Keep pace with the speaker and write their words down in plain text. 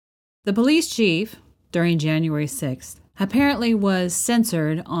The police chief, during January 6th, apparently was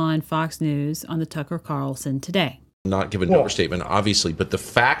censored on Fox News on the Tucker Carlson Today. Not given an overstatement, obviously, but the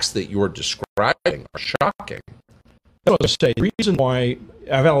facts that you're describing are shocking. I was going to say, the reason why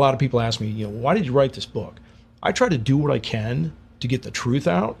I've had a lot of people ask me, why did you write this book? I try to do what I can to get the truth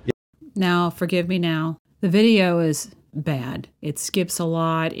out. Now, forgive me now. The video is bad. It skips a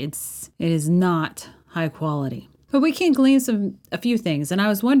lot. It is not high quality. But we can glean a few things. And I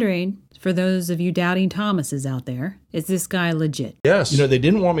was wondering, for those of you doubting Thomases out there, is this guy legit? Yes. They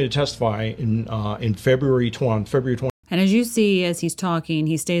didn't want me to testify in February 20. And as you see, as he's talking,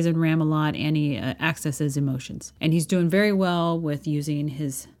 he stays in RAM a lot and he accesses emotions. And he's doing very well with using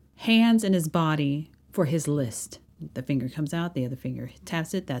his hands and his body for his list. The finger comes out, the other finger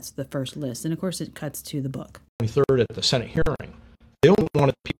taps it. That's the first list. And of course, it cuts to the book. 23rd at the Senate hearing. They only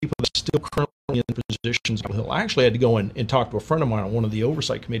wanted people that are still currently in positions. I actually had to go and talk to a friend of mine on one of the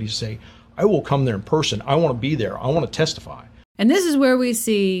oversight committees to say, I will come there in person. I want to be there. I want to testify. And this is where we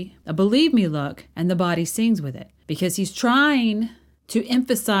see a believe me look, and the body sings with it. Because he's trying to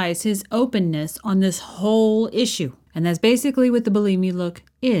emphasize his openness on this whole issue. And that's basically what the believe me look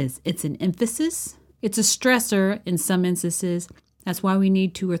is. It's an emphasis. It's a stressor in some instances. That's why we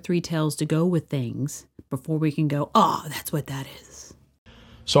need 2 or 3 tells to go with things before we can go, oh, that's what that is.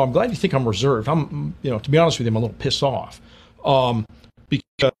 So I'm glad you think I'm reserved. I'm, to be honest with you, I'm a little pissed off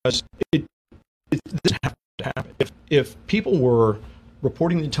because it doesn't have to happen. If people were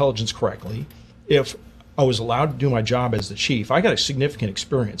reporting the intelligence correctly, if I was allowed to do my job as the chief, I got a significant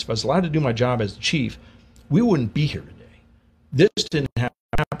experience. If I was allowed to do my job as the chief, we wouldn't be here today. This didn't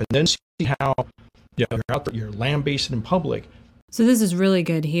happen. Then see how you're out there, you're lambasted in public. So this is really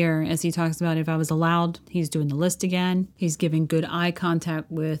good here as he talks about if I was allowed, he's doing the list again. He's giving good eye contact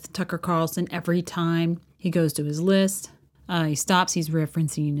with Tucker Carlson every time he goes to his list. He stops, he's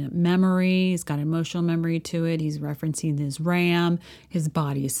referencing memory. He's got emotional memory to it. He's referencing his RAM. His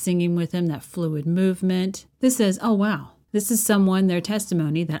body is singing with him, that fluid movement. This says, oh, wow, this is someone, their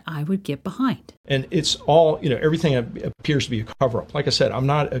testimony that I would get behind. And it's all, everything appears to be a cover-up. Like I said, I'm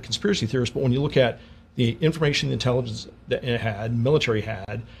not a conspiracy theorist, but when you look at the information, the intelligence that it had, military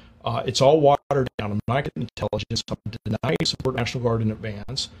had, it's all watered down. I'm not getting intelligence. I'm denied support National Guard in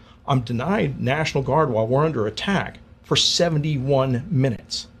advance. I'm denied National Guard while we're under attack for 71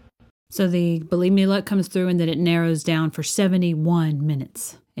 minutes. So the believe me look comes through and then it narrows down for 71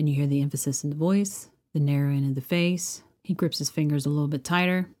 minutes. And you hear the emphasis in the voice, the narrowing of the face. He grips his fingers a little bit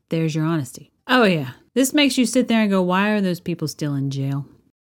tighter. There's your honesty. Oh yeah, this makes you sit there and go, why are those people still in jail?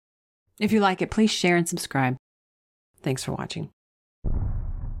 If you like it, please share and subscribe. Thanks for watching.